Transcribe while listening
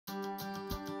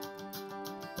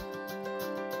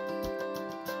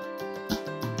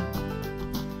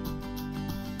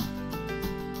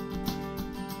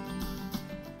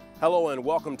Hello and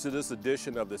welcome to this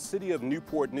edition of the City of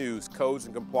Newport News Codes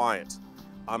and Compliance.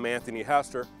 I'm Anthony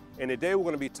Hester, and today we're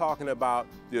going to be talking about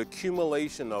the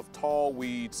accumulation of tall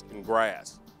weeds and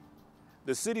grass.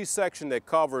 The city section that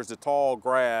covers the tall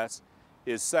grass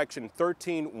is section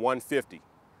 13150,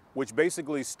 which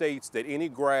basically states that any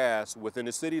grass within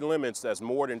the city limits that's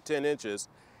more than 10 inches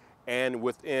and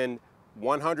within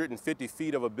 150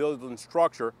 feet of a building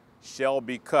structure shall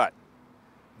be cut.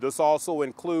 This also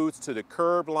includes to the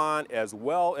curb line as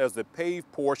well as the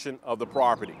paved portion of the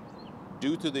property.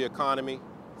 Due to the economy,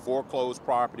 foreclosed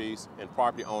properties, and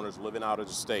property owners living out of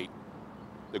the state,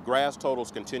 the grass totals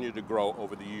continue to grow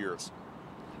over the years.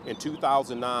 In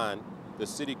 2009, the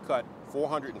city cut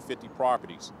 450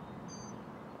 properties.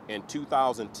 In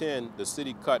 2010, the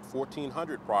city cut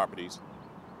 1,400 properties.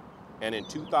 And in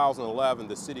 2011,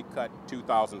 the city cut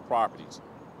 2,000 properties.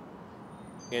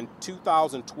 In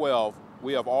 2012,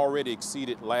 we have already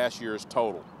exceeded last year's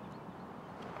total.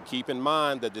 Keep in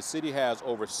mind that the city has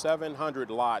over 700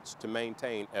 lots to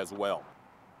maintain as well.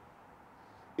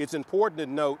 It's important to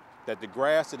note that the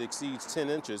grass that exceeds 10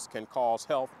 inches can cause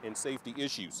health and safety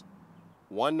issues.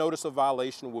 One notice of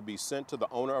violation will be sent to the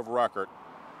owner of record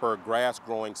per grass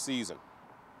growing season.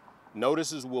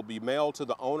 Notices will be mailed to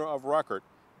the owner of record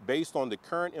based on the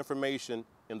current information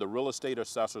in the real estate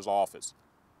assessor's office.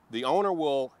 The owner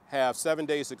will have 7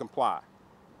 days to comply.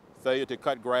 Failure to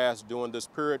cut grass during this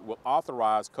period will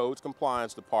authorize Codes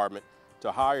Compliance Department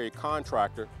to hire a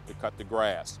contractor to cut the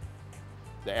grass.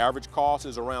 The average cost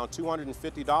is around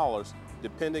 $250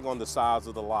 depending on the size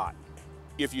of the lot.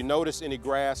 If you notice any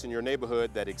grass in your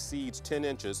neighborhood that exceeds 10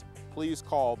 inches, please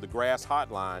call the grass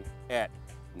hotline at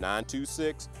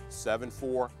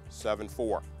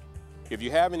 926-7474. If you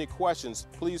have any questions,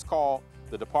 please call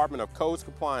the Department of Codes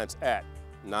Compliance at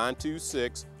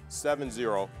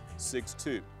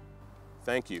 926-7062.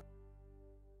 Thank you.